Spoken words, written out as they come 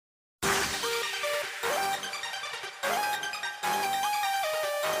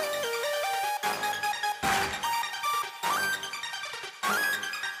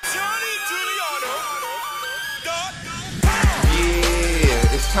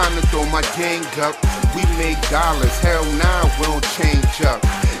time to throw my gang up. We make dollars, hell nah, we don't change up.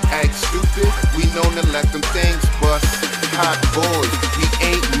 Act stupid, we known to let them things bust. Hot boys, we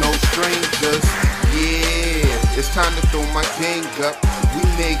ain't no strangers. Yeah, it's time to throw my gang up. We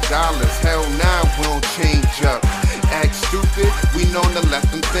make dollars, hell nah, we don't change up. Act stupid, we known to let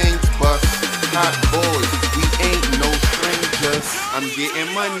them things bust. Hot boys, we ain't no strangers. I'm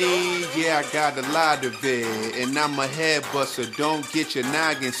getting money, yeah, I got a lot of it. And I'm a head buster, don't get your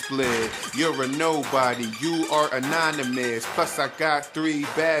noggin split. You're a nobody, you are anonymous. Plus I got 3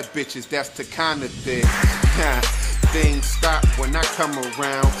 bad bitches, that's the kind of thing. Things stop when I come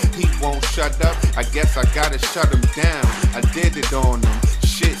around. He won't shut up, I guess I gotta shut him down. I did it on him,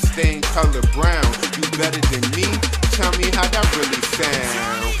 shit stained color brown. You better than me? Tell me how that really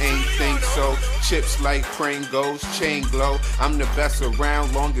sound. Ain't think so. Chips like Pringles, chain glow. I'm the best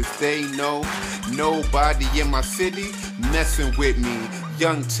around, long as they know. Nobody in my city messing with me.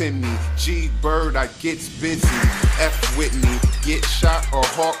 Young Timmy, G-Bird, I gets busy. F with me, get shot or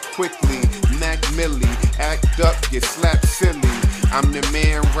hawk quickly. Mac Millie, act up, get slapped silly. I'm the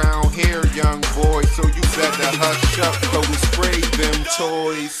man round here, young boy, so you better hush up, cause we spray them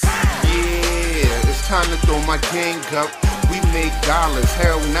toys. Yeah, it's time to throw my gang up. We make dollars,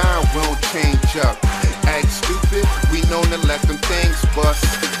 hell nah, we don't change up. Act stupid, we known to let them things bust.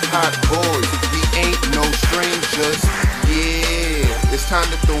 Hot boys, we ain't no strangers. Yeah, it's time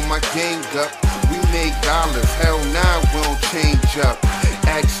to throw my gang up. We make dollars, hell nah, we don't change up.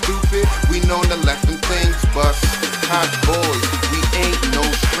 Act stupid, we known to let them things bust. Hot boys, we ain't no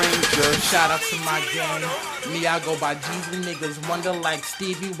strangers. Shout out to my gang. Me, I go by Jeezy. Niggas wonder like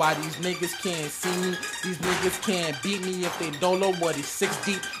Stevie why these niggas can't see me. These niggas can't beat me if they don't know what is 6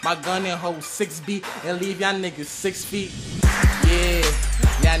 deep. My gun and hold 6B and leave y'all niggas 6 feet. Yeah,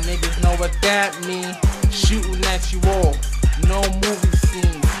 y'all niggas know what that mean. Shooting at you all, no movie scenes.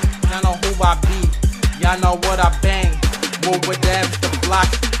 Y'all know who I be, y'all know what I bang. What with that, the block,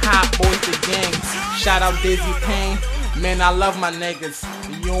 hot boys, the gang. Shout out Dizzy Payne, man, I love my niggas.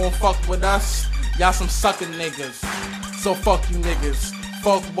 You don't fuck with us, y'all some sucker niggas. So fuck you niggas,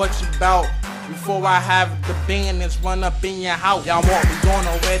 fuck what you bout. Before I have the bandits run up in your house. Y'all want me gone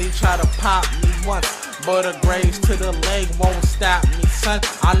already, try to pop me once. But a graze to the leg won't stop me, son.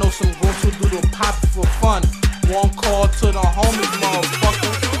 I know some groups who do the pop for fun. One call to the homies,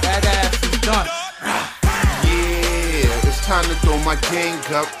 motherfucker, that ass is done. Yeah, it's time to throw my gang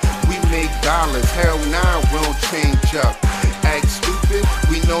up. We make dollars, hell nah, we don't change up. Act stupid,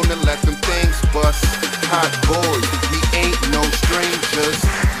 we known to let them things bust. Hot boys, we ain't no strangers.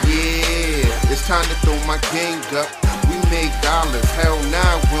 Yeah, it's time to throw my gang up. We make dollars, hell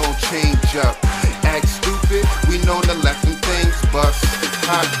nah, we don't change up. Act stupid, we known to let them things bust.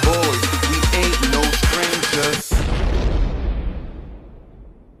 Hot boys, we ain't no strangers.